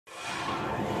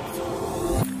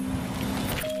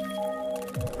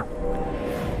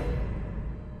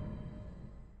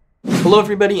Hello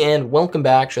everybody and welcome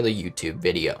back to the YouTube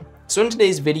video. So in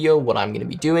today's video, what I'm going to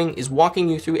be doing is walking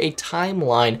you through a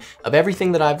timeline of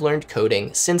everything that I've learned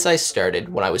coding since I started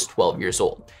when I was 12 years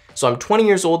old. So I'm 20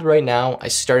 years old right now. I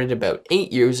started about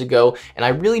 8 years ago, and I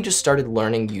really just started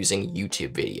learning using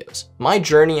YouTube videos. My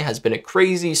journey has been a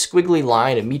crazy squiggly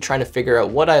line of me trying to figure out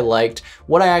what I liked,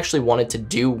 what I actually wanted to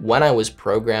do when I was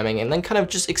programming, and then kind of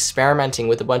just experimenting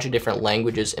with a bunch of different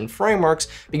languages and frameworks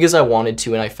because I wanted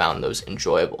to and I found those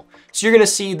enjoyable. So you're gonna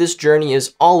see this journey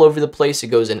is all over the place. It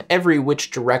goes in every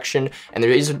which direction, and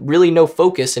there is really no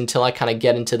focus until I kind of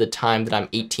get into the time that I'm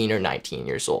 18 or 19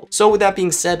 years old. So with that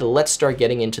being said, let's start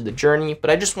getting into the journey,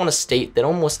 but I just want to state that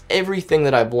almost everything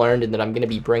that I've learned and that I'm going to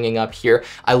be bringing up here,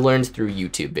 I learned through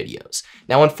YouTube videos.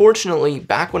 Now, unfortunately,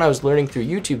 back when I was learning through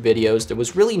YouTube videos, there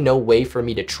was really no way for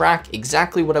me to track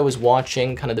exactly what I was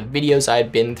watching, kind of the videos I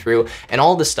had been through, and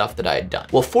all the stuff that I had done.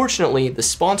 Well, fortunately, the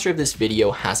sponsor of this video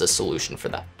has a solution for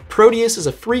that. Proteus is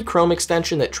a free Chrome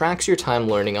extension that tracks your time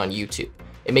learning on YouTube.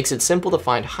 It makes it simple to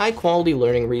find high-quality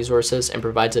learning resources and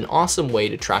provides an awesome way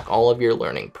to track all of your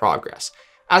learning progress.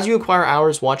 As you acquire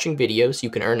hours watching videos, you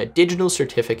can earn a digital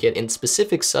certificate in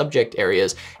specific subject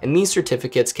areas, and these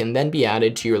certificates can then be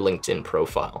added to your LinkedIn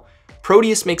profile.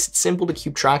 Proteus makes it simple to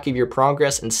keep track of your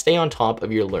progress and stay on top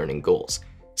of your learning goals.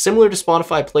 Similar to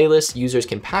Spotify playlists, users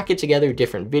can package together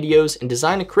different videos and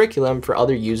design a curriculum for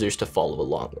other users to follow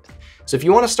along with. So if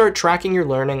you want to start tracking your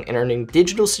learning and earning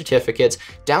digital certificates,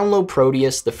 download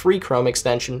Proteus, the free Chrome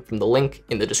extension, from the link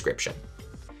in the description.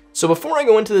 So before I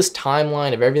go into this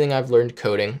timeline of everything I've learned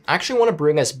coding, I actually want to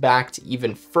bring us back to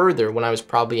even further when I was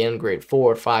probably in grade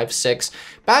 4, 5, 6,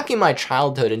 back in my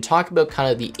childhood, and talk about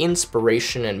kind of the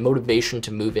inspiration and motivation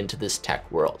to move into this tech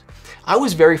world. I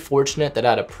was very fortunate that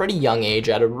at a pretty young age,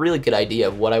 I had a really good idea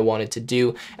of what I wanted to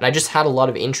do, and I just had a lot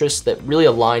of interests that really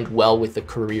aligned well with the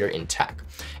career in tech.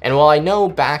 And while I know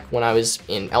back when I was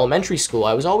in elementary school,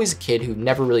 I was always a kid who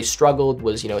never really struggled,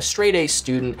 was, a straight A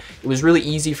student. It was really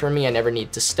easy for me. I never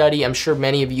needed to study. I'm sure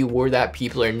many of you were that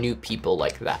people or knew people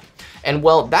like that. And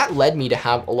well, that led me to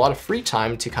have a lot of free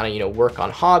time to kind of, work on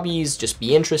hobbies, just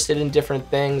be interested in different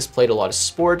things, played a lot of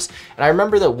sports. And I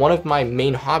remember that one of my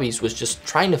main hobbies was just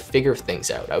trying to figure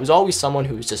things out. I was always someone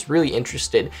who was just really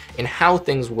interested in how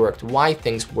things worked, why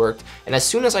things worked. And as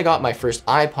soon as I got my first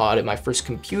iPod and my first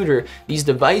computer, these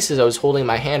devices I was holding in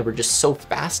my hand were just so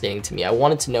fascinating to me. I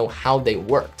wanted to know how they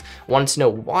worked. I wanted to know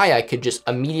why I could just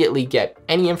immediately get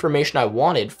any information I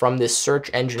wanted from this search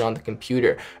engine on the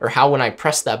computer, or how when I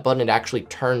pressed that button, it actually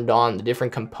turned on the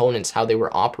different components, how they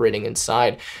were operating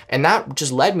inside. And that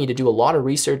just led me to do a lot of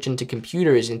research into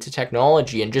computers, into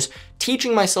technology, and just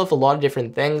teaching myself a lot of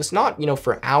different things, not,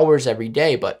 for hours every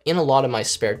day, but in a lot of my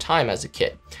spare time as a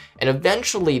kid. And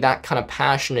eventually that kind of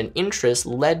passion and interest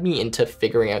led me into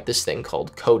figuring out this thing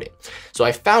called coding. So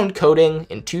I found coding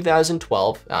in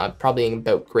 2012, probably in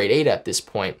about grade 8 at this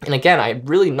point. And again, I had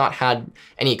really not had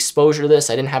any exposure to this.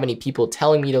 I didn't have any people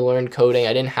telling me to learn coding.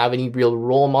 I didn't have any real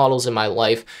role models in my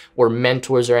life or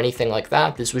mentors or anything like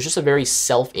that. This was just a very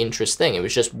self-interest thing. It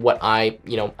was just what I,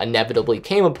 inevitably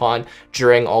came upon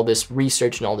during all this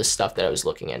research and all this stuff that I was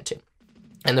looking into.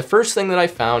 And the first thing that I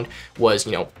found was,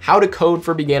 how to code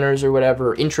for beginners or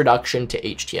whatever, introduction to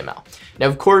HTML. Now,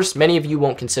 of course, many of you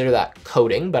won't consider that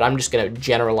coding, but I'm just going to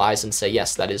generalize and say,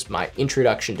 yes, that is my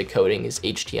introduction to coding is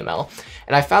HTML.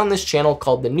 And I found this channel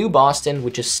called The New Boston,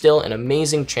 which is still an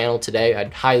amazing channel today.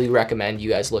 I'd highly recommend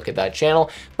you guys look at that channel,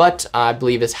 but I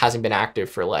believe it hasn't been active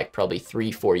for like probably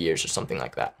 3-4 years or something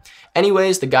like that.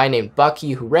 Anyways, the guy named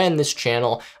Bucky who ran this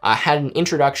channel had an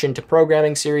introduction to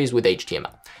programming series with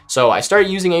HTML. So I started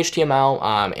using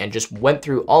HTML and just went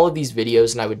through all of these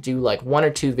videos, and I would do like 1 or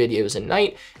 2 videos a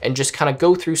night and just kind of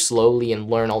go through slowly and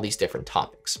learn all these different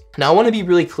topics. Now I want to be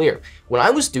really clear. When I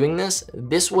was doing this,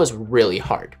 this was really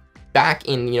hard. Back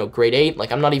in, grade 8,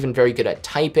 like I'm not even very good at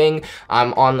typing.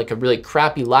 I'm on like a really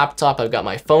crappy laptop. I've got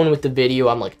my phone with the video.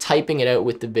 I'm like typing it out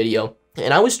with the video.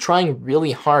 And I was trying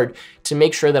really hard to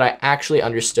make sure that I actually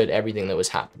understood everything that was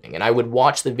happening. And I would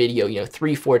watch the video,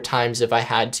 3-4 times if I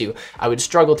had to. I would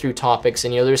struggle through topics,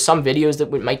 and there's some videos that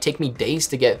might take me days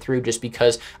to get through just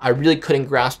because I really couldn't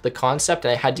grasp the concept,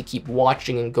 and I had to keep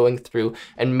watching and going through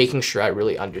and making sure I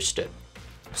really understood.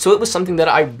 So it was something that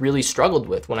I really struggled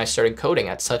with when I started coding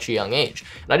at such a young age.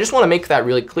 And I just want to make that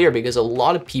really clear because a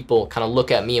lot of people kind of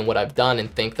look at me and what I've done and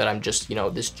think that I'm just,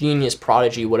 this genius,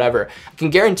 prodigy, whatever. I can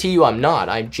guarantee you I'm not.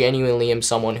 I genuinely am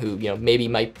someone who, maybe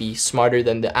might be smarter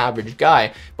than the average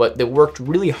guy, but that worked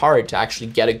really hard to actually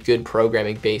get a good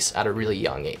programming base at a really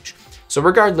young age. So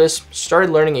regardless, started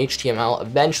learning HTML,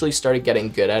 eventually started getting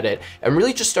good at it, and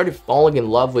really just started falling in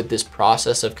love with this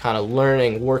process of kind of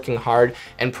learning, working hard,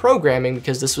 and programming,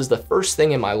 because this was the first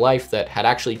thing in my life that had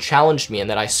actually challenged me and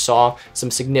that I saw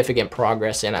some significant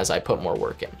progress in as I put more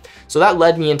work in. So that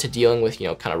led me into dealing with,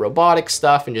 kind of robotic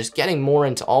stuff and just getting more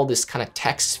into all this kind of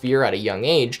tech sphere at a young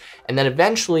age. And then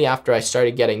eventually, after I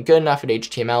started getting good enough at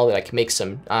HTML that I could make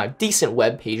some decent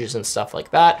web pages and stuff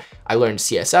like that, I learned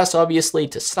CSS, obviously,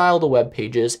 to style the web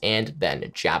pages, and then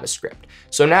JavaScript.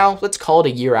 So now let's call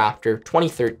it a year after,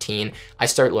 2013, I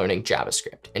start learning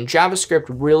JavaScript. And JavaScript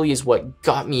really is what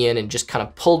got me in and just kind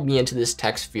of pulled me into this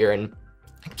tech sphere and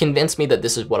convinced me that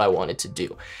this is what I wanted to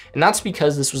do. And that's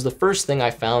because this was the first thing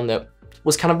I found that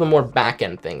was kind of a more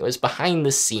back-end thing. It was behind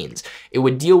the scenes. It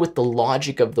would deal with the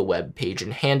logic of the web page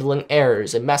and handling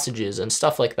errors and messages and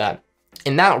stuff like that.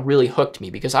 And that really hooked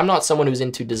me because I'm not someone who's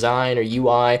into design or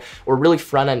UI or really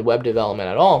front-end web development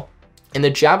at all. In the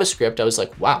JavaScript, I was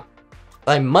like, wow,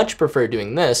 I much prefer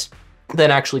doing this than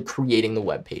actually creating the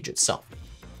web page itself.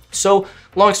 So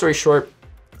long story short,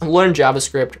 I learned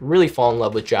JavaScript, really fall in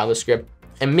love with JavaScript,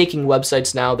 and making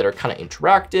websites now that are kind of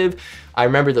interactive. I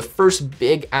remember the first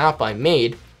big app I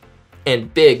made,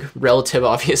 and big relative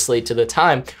obviously to the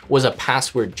time, was a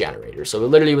password generator. So it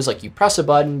literally was like you press a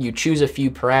button, you choose a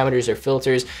few parameters or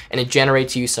filters, and it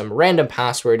generates you some random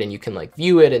password, and you can like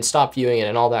view it and stop viewing it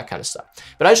and all that kind of stuff.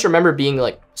 But I just remember being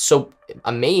like so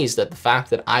amazed at the fact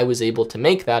that I was able to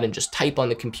make that and just type on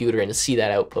the computer and to see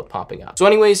that output popping up. So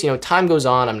anyways, time goes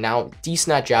on. I'm now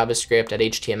decent at JavaScript, at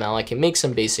HTML. I can make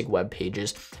some basic web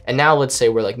pages. And now let's say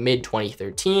we're like mid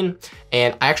 2013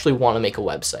 and I actually want to make a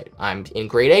website. I'm in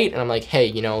grade 8 and I'm like, hey,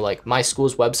 like my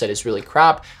school's website is really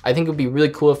crap. I think it would be really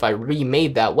cool if I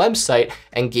remade that website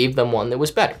and gave them one that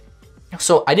was better.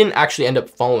 So I didn't actually end up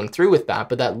following through with that,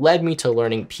 but that led me to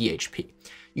learning PHP.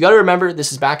 You got to remember,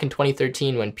 this is back in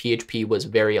 2013 when PHP was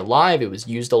very alive. It was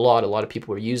used a lot of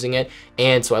people were using it.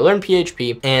 And so I learned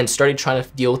PHP and started trying to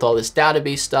deal with all this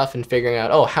database stuff and figuring out,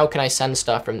 oh, how can I send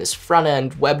stuff from this front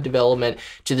end web development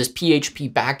to this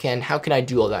PHP backend? How can I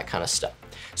do all that kind of stuff?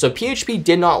 So PHP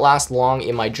did not last long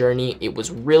in my journey. It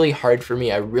was really hard for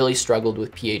me. I really struggled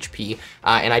with PHP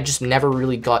and I just never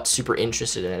really got super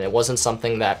interested in it. It wasn't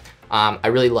something that I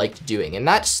really liked doing. And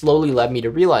that slowly led me to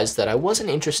realize that I wasn't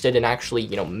interested in actually,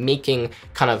 making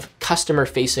kind of customer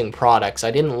facing products.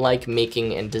 I didn't like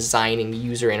making and designing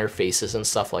user interfaces and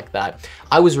stuff like that.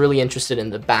 I was really interested in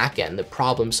the back end, the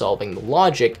problem solving, the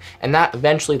logic, and that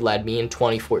eventually led me in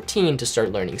 2014 to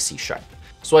start learning C#.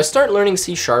 So I start learning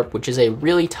C#, which is a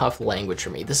really tough language for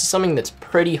me. This is something that's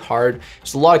pretty hard.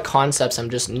 There's a lot of concepts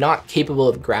I'm just not capable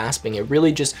of grasping. It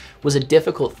really just was a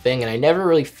difficult thing, and I never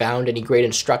really found any great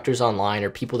instructors online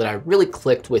or people that I really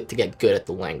clicked with to get good at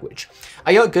the language.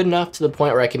 I got good enough to the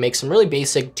point where I could make some really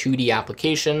basic 2D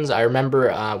applications. I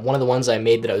remember one of the ones I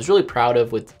made that I was really proud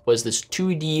of was this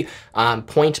 2D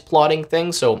point plotting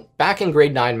thing. So back in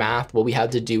grade 9 math, what we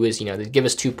had to do is, they'd give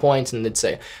us 2 points and they'd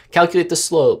say, calculate the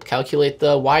slope, calculate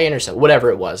the y-intercept, whatever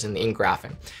it was in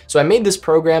graphing. So I made this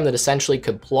program that essentially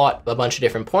could plot a bunch of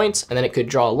different points, and then it could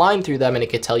draw a line through them, and it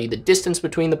could tell you the distance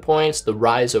between the points, the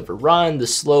rise over run, the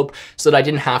slope, so that I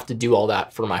didn't have to do all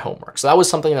that for my homework. So that was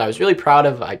something that I was really proud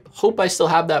of. I hope I still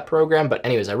have that program, but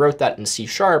anyways, I wrote that in C#,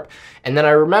 and then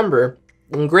I remember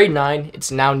in grade 9, it's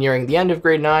now nearing the end of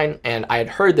grade 9, and I had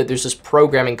heard that there's this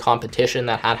programming competition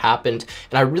that had happened,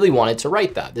 and I really wanted to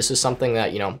write that. This is something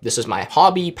that, this is my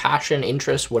hobby, passion,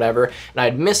 interest, whatever, and I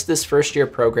had missed this first year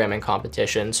programming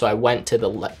competition, so I went to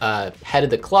the head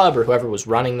of the club or whoever was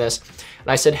running this, and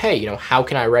I said, hey, how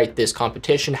can I write this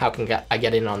competition? How can I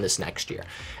get in on this next year?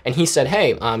 And he said,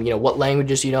 hey, what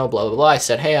languages blah, blah, blah. I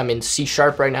said, hey, I'm in C#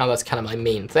 right now. That's kind of my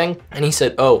main thing. And he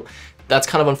said, oh, that's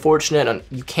kind of unfortunate, and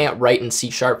you can't write in C#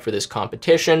 for this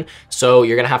competition, so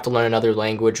you're gonna have to learn another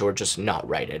language or just not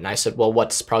write it. And I said, well,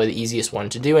 what's probably the easiest one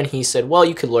to do? And he said, well,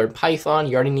 you could learn Python.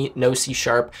 You already know C#.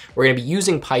 We're gonna be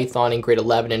using Python in grade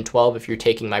 11 and 12 if you're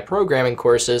taking my programming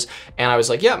courses. And I was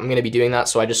like, yeah, I'm gonna be doing that.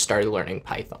 So I just started learning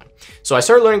Python. So I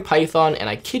started learning Python, and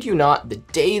I kid you not, the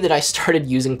day that I started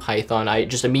using Python, I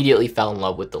just immediately fell in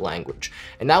love with the language.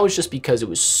 And that was just because it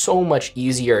was so much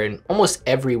easier in almost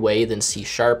every way than C#.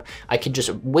 I could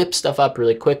just whip stuff up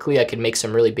really quickly. I could make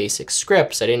some really basic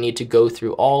scripts. I didn't need to go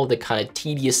through all the kind of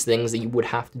tedious things that you would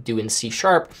have to do in C#.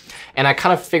 And I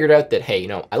kind of figured out that, hey,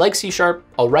 I like C#,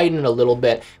 I'll write in it a little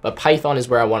bit, but Python is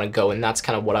where I want to go, and that's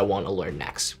kind of what I want to learn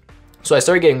next. So I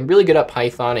started getting really good at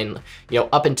Python and,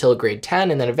 up until grade 10.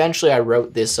 And then eventually I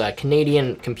wrote this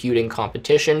Canadian computing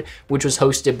competition, which was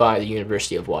hosted by the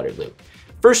University of Waterloo.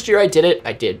 First year I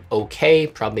did okay,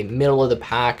 probably middle of the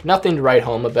pack, nothing to write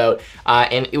home about,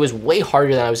 and it was way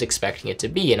harder than I was expecting it to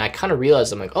be. And I kind of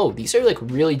realized, I'm like, oh, these are like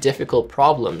really difficult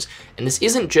problems, and this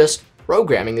isn't just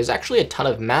programming. There's actually a ton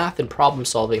of math and problem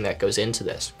solving that goes into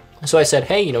this. So I said,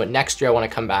 hey, you know what, next year I want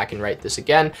to come back and write this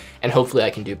again, and hopefully I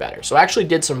can do better. So I actually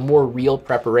did some more real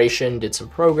preparation, did some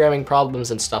programming problems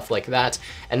and stuff like that.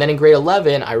 And then in grade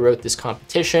 11, I wrote this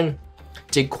competition,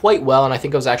 did quite well, and I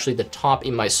think I was actually the top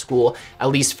in my school, at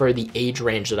least for the age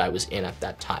range that I was in at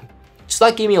that time. So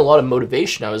that gave me a lot of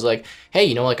motivation. I was like, hey,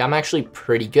 you know, like I'm actually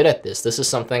pretty good at this. This is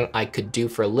something I could do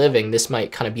for a living. This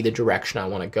might kind of be the direction I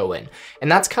want to go in. And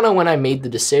that's kind of when I made the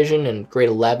decision in grade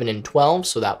 11 and 12.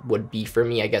 So that would be for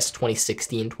me, I guess,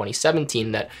 2016,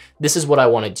 2017, that this is what I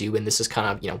want to do. And this is kind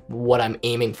of, you know, what I'm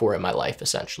aiming for in my life,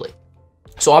 essentially.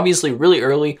 So obviously really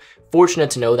early,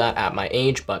 fortunate to know that at my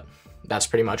age, but that's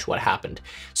pretty much what happened.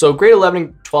 So grade 11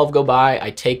 and 12 go by. I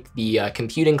take the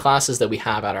computing classes that we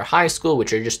have at our high school,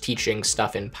 which are just teaching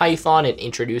stuff in Python and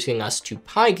introducing us to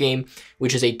Pygame,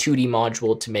 which is a 2D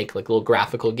module to make like little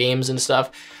graphical games and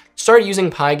stuff. Started using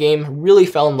Pygame, really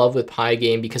fell in love with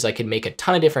Pygame because I could make a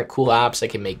ton of different cool apps. I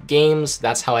could make games.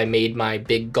 That's how I made my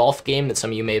big golf game that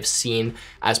some of you may have seen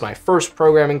as my first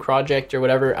programming project or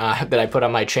whatever that I put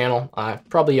on my channel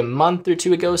probably a month or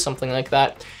two ago, something like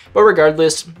that. But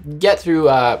regardless, get through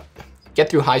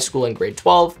high school in grade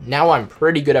 12. Now I'm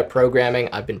pretty good at programming.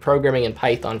 I've been programming in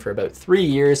Python for about 3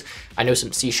 years. I know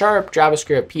some C#,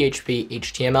 JavaScript, PHP,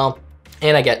 HTML,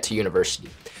 and I get to university.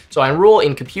 So I enroll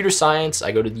in computer science.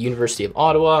 I go to the University of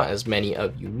Ottawa, as many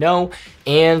of you know,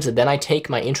 and then I take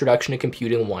my Introduction to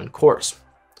Computing 1 course.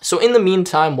 So in the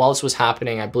meantime, while this was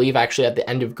happening, I believe actually at the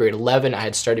end of grade 11, I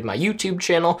had started my YouTube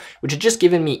channel, which had just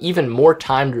given me even more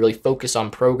time to really focus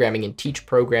on programming and teach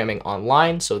programming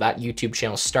online. So that YouTube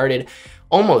channel started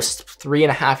almost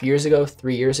 3.5 years ago,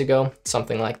 3 years ago,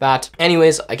 something like that.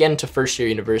 Anyways, again to first year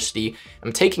university,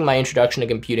 I'm taking my Introduction to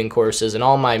Computing courses and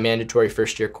all my mandatory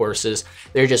first year courses.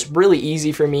 They're just really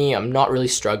easy for me. I'm not really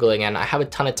struggling, and I have a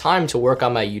ton of time to work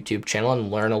on my YouTube channel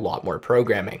and learn a lot more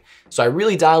programming. So I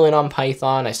really dial in on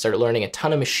Python. I started learning a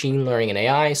ton of machine learning and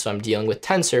AI. So I'm dealing with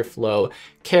TensorFlow,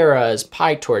 Keras,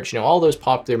 PyTorch, you know, all those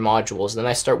popular modules. And then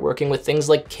I start working with things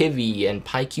like Kivy and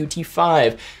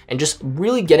PyQt5 and just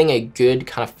really getting a good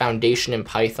kind of foundation in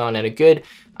Python and a good,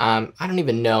 I don't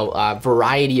even know,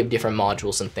 variety of different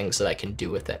modules and things that I can do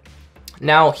with it.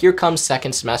 Now here comes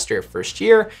second semester of first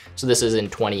year. So this is in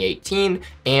 2018.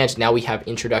 And now we have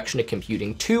Introduction to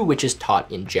Computing 2, which is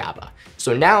taught in Java.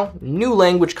 So now new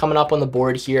language coming up on the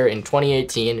board here in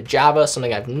 2018, Java,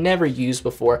 something I've never used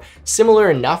before, similar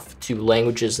enough to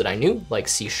languages that I knew like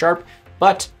C#,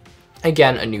 but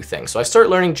again, a new thing. So I start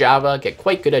learning Java, get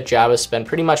quite good at Java, spend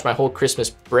pretty much my whole Christmas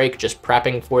break just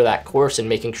prepping for that course and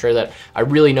making sure that I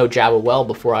really know Java well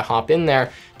before I hop in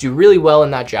there, do really well in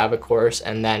that Java course.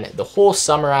 And then the whole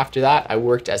summer after that, I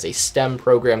worked as a STEM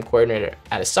program coordinator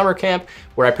at a summer camp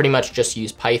where I pretty much just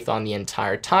used Python the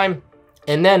entire time.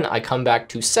 And then I come back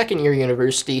to second year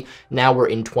university. Now we're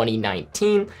in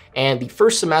 2019, and the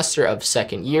first semester of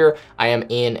second year, I am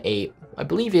in I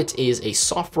believe it is a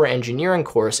software engineering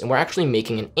course, and we're actually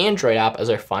making an Android app as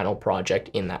our final project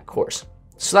in that course.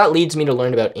 So that leads me to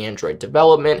learn about Android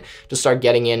development, to start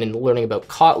getting in and learning about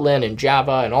Kotlin and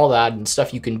Java and all that and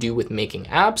stuff you can do with making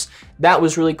apps. That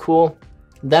was really cool.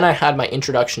 Then I had my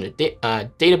introduction to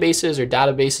databases or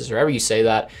databases, or however you say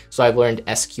that. So I've learned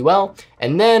SQL,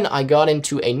 and then I got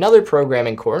into another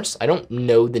programming course. I don't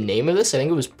know the name of this. I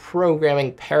think it was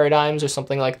Programming Paradigms or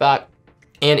something like that.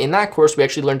 And in that course, we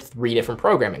actually learned 3 different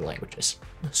programming languages.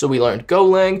 So we learned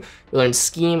Golang, we learned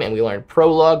Scheme, and we learned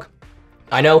Prolog.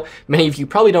 I know many of you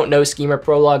probably don't know Scheme or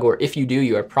Prolog, or if you do,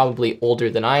 you are probably older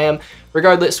than I am.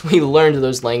 Regardless, we learned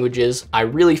those languages. I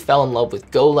really fell in love with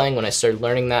Golang when I started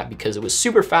learning that because it was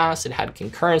super fast, it had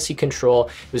concurrency control,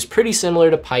 it was pretty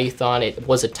similar to Python, it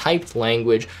was a typed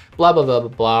language, blah, blah, blah, blah,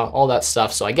 blah, all that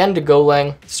stuff. So I got into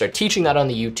Golang, started teaching that on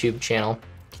the YouTube channel.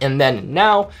 And then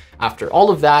now, after all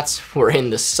of that, we're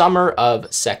in the summer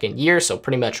of second year, so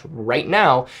pretty much right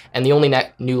now, and the only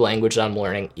new language that I'm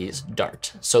learning is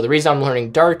Dart. So the reason I'm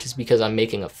learning Dart is because I'm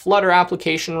making a Flutter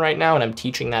application right now, and I'm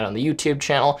teaching that on the YouTube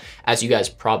channel, as you guys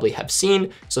probably have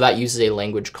seen. So that uses a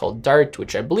language called Dart,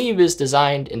 which I believe is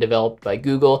designed and developed by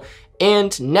Google.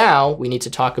 And now we need to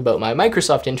talk about my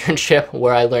Microsoft internship,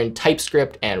 where I learned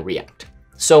TypeScript and React.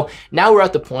 So now we're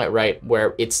at the point, right,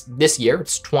 where it's this year,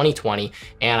 it's 2020,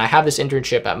 and I have this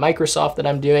internship at Microsoft that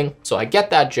I'm doing. So I get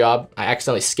that job. I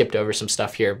accidentally skipped over some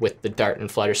stuff here with the Dart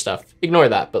and Flutter stuff. Ignore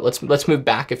that, but let's move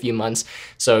back a few months.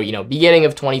 So, you know, beginning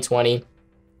of 2020,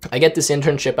 I get this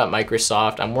internship at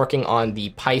Microsoft. I'm working on the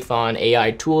Python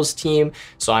AI tools team.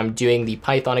 So I'm doing the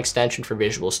Python extension for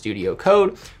Visual Studio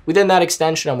Code. Within that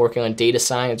extension, I'm working on data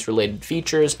science related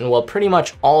features. And well, pretty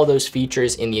much all of those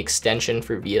features in the extension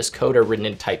for VS Code are written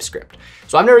in TypeScript.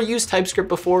 So I've never used TypeScript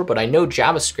before, but I know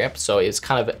JavaScript. So it's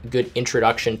kind of a good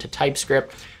introduction to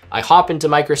TypeScript. I hop into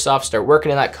Microsoft, start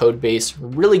working in that code base,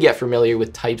 really get familiar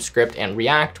with TypeScript and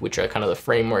React, which are kind of the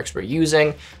frameworks we're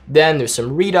using. Then there's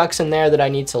some Redux in there that I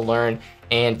need to learn.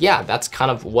 And yeah, that's kind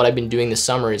of what I've been doing this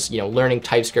summer is, learning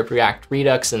TypeScript, React,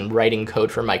 Redux, and writing code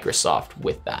for Microsoft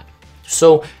with that.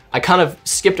 So I kind of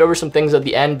skipped over some things at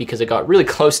the end because it got really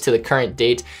close to the current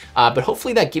date, but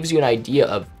hopefully that gives you an idea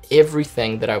of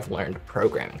everything that I've learned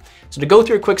programming. So to go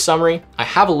through a quick summary, I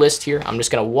have a list here. I'm just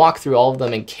gonna walk through all of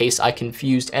them in case I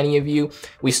confused any of you.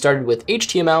 We started with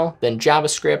HTML, then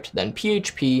JavaScript, then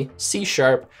PHP, C#,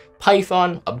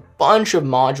 Python, a bunch of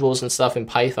modules and stuff in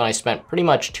Python. I spent pretty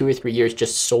much 2 or 3 years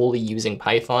just solely using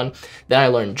Python. Then I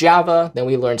learned Java, then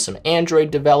we learned some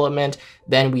Android development.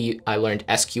 Then I learned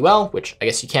SQL, which I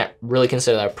guess you can't really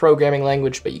consider that a programming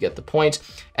language, but you get the point.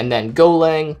 And then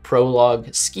Golang,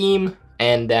 Prolog, Scheme,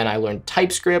 and then I learned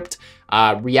TypeScript,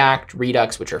 React,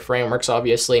 Redux, which are frameworks,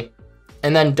 obviously,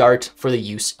 and then Dart for the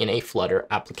use in a Flutter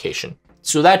application.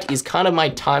 So that is kind of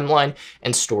my timeline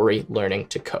and story learning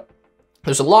to code.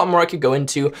 There's a lot more I could go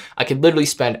into. I could literally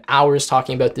spend hours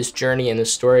talking about this journey and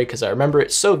this story because I remember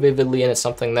it so vividly, and it's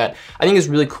something that I think is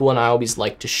really cool and I always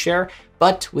like to share.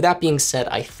 But with that being said,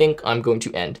 I think I'm going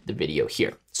to end the video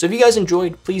here. So if you guys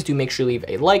enjoyed, please do make sure to leave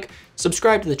a like,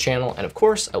 subscribe to the channel, and of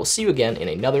course, I will see you again in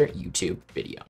another YouTube video.